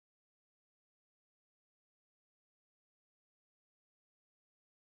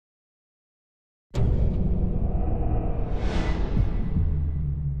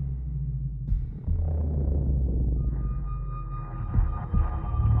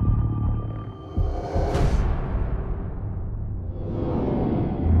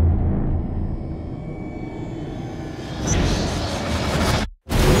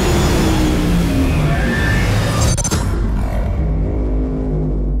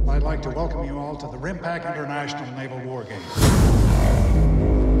like to welcome you all to the Rimpak International Naval War Games. We've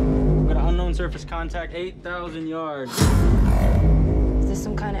got an unknown surface contact, 8,000 yards. Is this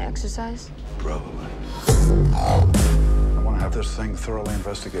some kind of exercise? Probably. I want to have this thing thoroughly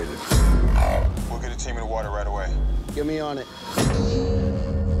investigated. We'll get a team in the water right away. Get me on it.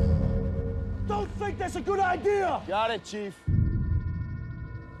 Don't think that's a good idea! Got it, Chief.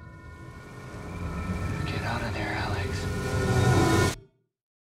 Get out of there, Alex.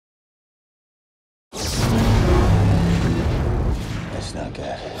 That's not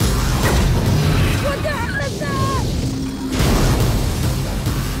good. What the hell is that?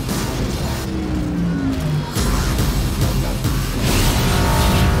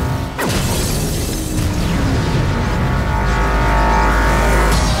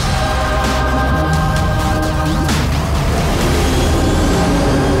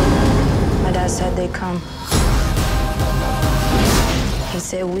 My dad said they'd come. He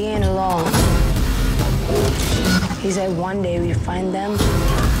said we ain't alone. He said one day we'd find them.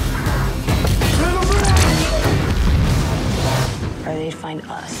 Or they'd find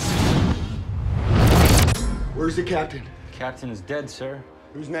us. Where's the captain? Captain is dead, sir.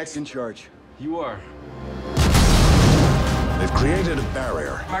 Who's next in charge? You are. They've created a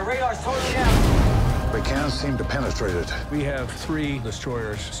barrier. My radar's totally down. They can't seem to penetrate it. We have 3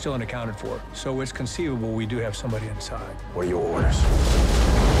 destroyers still unaccounted for, so it's conceivable we do have somebody inside. What are your orders?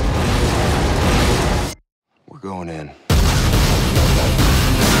 We're going in.